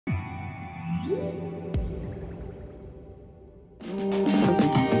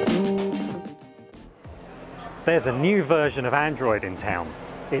There's a new version of Android in town.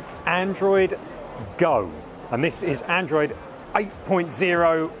 It's Android Go, and this is Android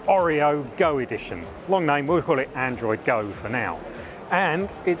 8.0 Oreo Go edition. Long name, we'll call it Android Go for now. And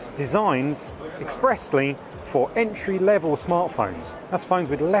it's designed expressly for entry-level smartphones. That's phones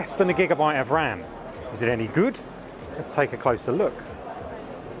with less than a gigabyte of RAM. Is it any good? Let's take a closer look.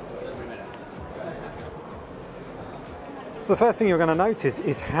 So the first thing you're going to notice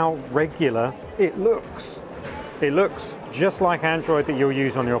is how regular it looks. It looks just like Android that you'll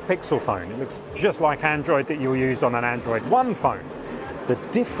use on your Pixel phone. It looks just like Android that you'll use on an Android One phone. The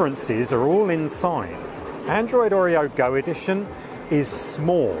differences are all inside. Android Oreo Go edition is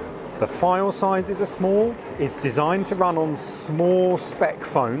small. The file sizes are small. It's designed to run on small spec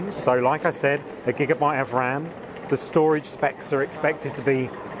phones. So like I said, a gigabyte of RAM. The storage specs are expected to be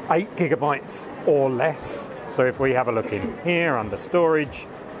 8 gigabytes or less. So if we have a look in here under storage,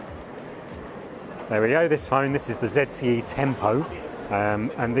 there we go, this phone, this is the ZTE Tempo,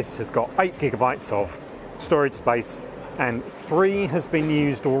 and this has got 8 gigabytes of storage space and 3 has been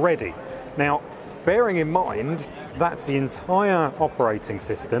used already. Now, bearing in mind, that's the entire operating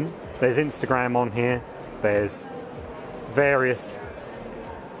system. There's Instagram on here, there's various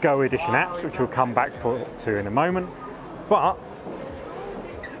Go edition apps, which we'll come back to in a moment, but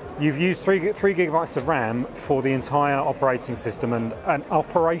you've used 3 gigabytes of RAM for the entire operating system and an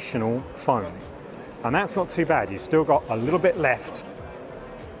operational phone. And that's not too bad. You've still got a little bit left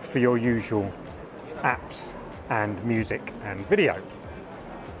for your usual apps and music and video.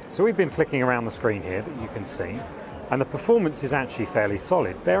 So we've been flicking around the screen here that you can see, and the performance is actually fairly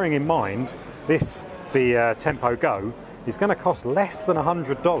solid. Bearing in mind, the Tempo Go is going to cost less than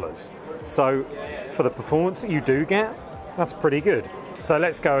 $100. So for the performance that you do get, that's pretty good. So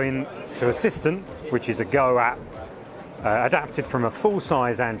let's go into Assistant, which is a Go app adapted from a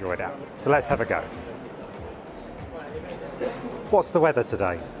full-size Android app. So let's have a go. What's the weather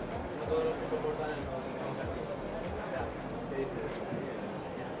today?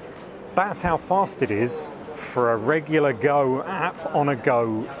 That's how fast it is for a regular Go app on a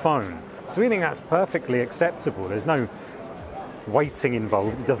Go phone. So we think that's perfectly acceptable. There's no waiting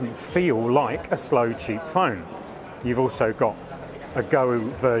involved. It doesn't feel like a slow, cheap phone. You've also got a Go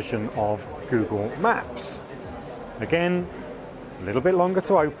version of Google Maps. Again, a little bit longer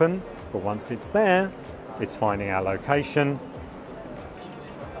to open, but once it's there, it's finding our location.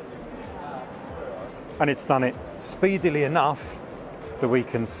 And it's done it speedily enough that we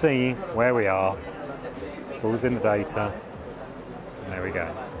can see where we are. Pulls in the data. And there we go.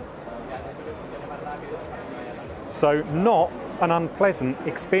 So not an unpleasant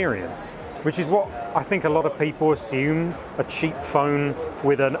experience, which is what I think a lot of people assume a cheap phone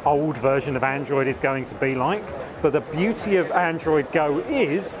with an old version of Android is going to be like. But the beauty of Android Go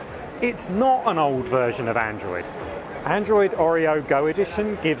is it's not an old version of Android. Android Oreo Go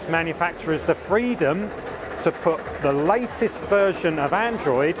edition gives manufacturers the freedom to put the latest version of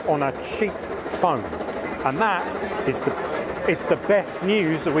Android on a cheap phone. And that is it's the best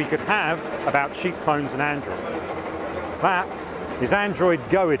news that we could have about cheap phones and Android. That is Android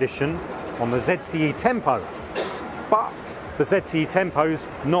Go edition on the ZTE Tempo. But the ZTE Tempo's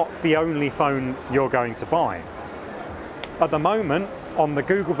not the only phone you're going to buy. At the moment, on the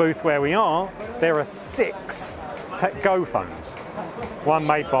Google booth where we are, there are 6 Go phones. One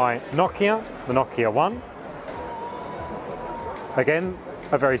made by Nokia, the Nokia One. Again,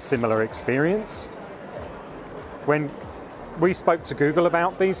 a very similar experience. When we spoke to Google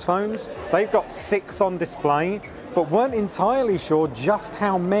about these phones, they've got 6 on display, but weren't entirely sure just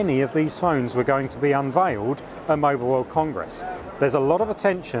how many of these phones were going to be unveiled at Mobile World Congress. There's a lot of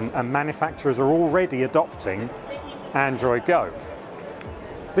attention and manufacturers are already adopting Android Go.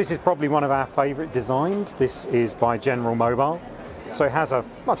 This is probably one of our favourite designs. This is by General Mobile, so it has a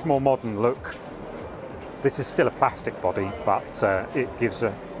much more modern look. This is still a plastic body, but it gives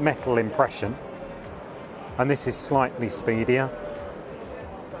a metal impression. And this is slightly speedier.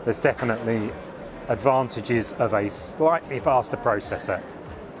 There's definitely advantages of a slightly faster processor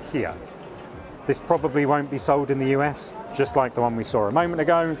here. This probably won't be sold in the US, just like the one we saw a moment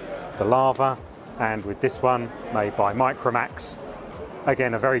ago, the Lava, and with this one made by Micromax.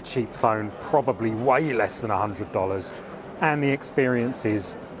 Again, a very cheap phone, probably way less than $100, and the experience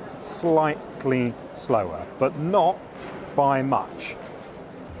is slightly slower, but not by much.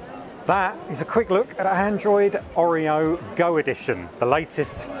 That is a quick look at Android Oreo Go edition, the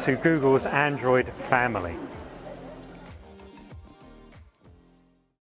latest to Google's Android family.